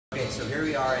so here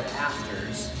we are at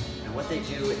AFTERS, and what they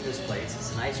do at this place,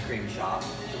 it's an ice cream shop.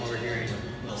 Come over here,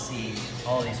 you'll see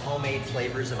all these homemade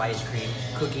flavors of ice cream.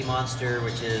 Cookie Monster,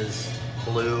 which is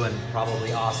blue and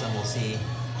probably awesome, we'll see,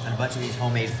 and a bunch of these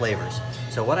homemade flavors.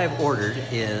 So what I've ordered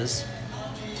is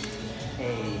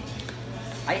a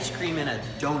ice cream in a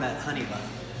donut honey bun.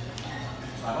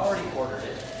 So I've already ordered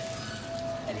it,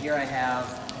 and here I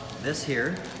have this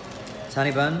here. It's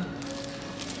honey bun,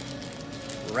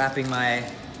 wrapping my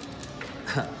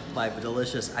my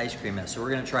delicious ice cream in. So we're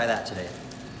gonna try that today.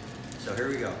 So here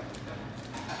we go.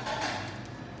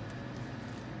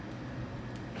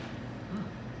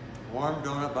 Warm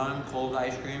donut bun, cold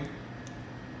ice cream.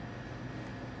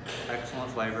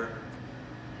 Excellent flavor.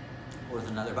 Worth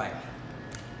another bite.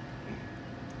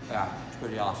 Yeah, it's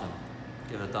pretty awesome.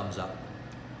 Give it a thumbs up.